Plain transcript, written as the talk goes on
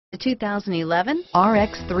The 2011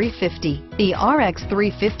 RX 350. The RX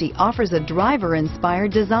 350 offers a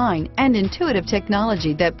driver-inspired design and intuitive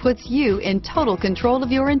technology that puts you in total control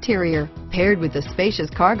of your interior. Paired with a spacious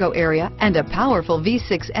cargo area and a powerful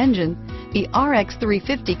V6 engine, the RX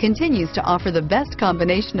 350 continues to offer the best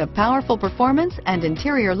combination of powerful performance and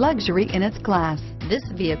interior luxury in its class. This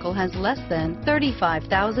vehicle has less than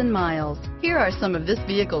 35,000 miles. Here are some of this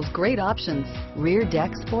vehicle's great options: rear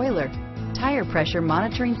deck spoiler, tire pressure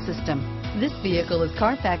monitoring system. This vehicle is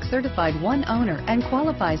Carfax certified one owner and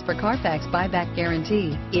qualifies for Carfax buyback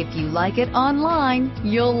guarantee. If you like it online,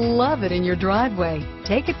 you'll love it in your driveway.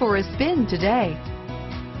 Take it for a spin today.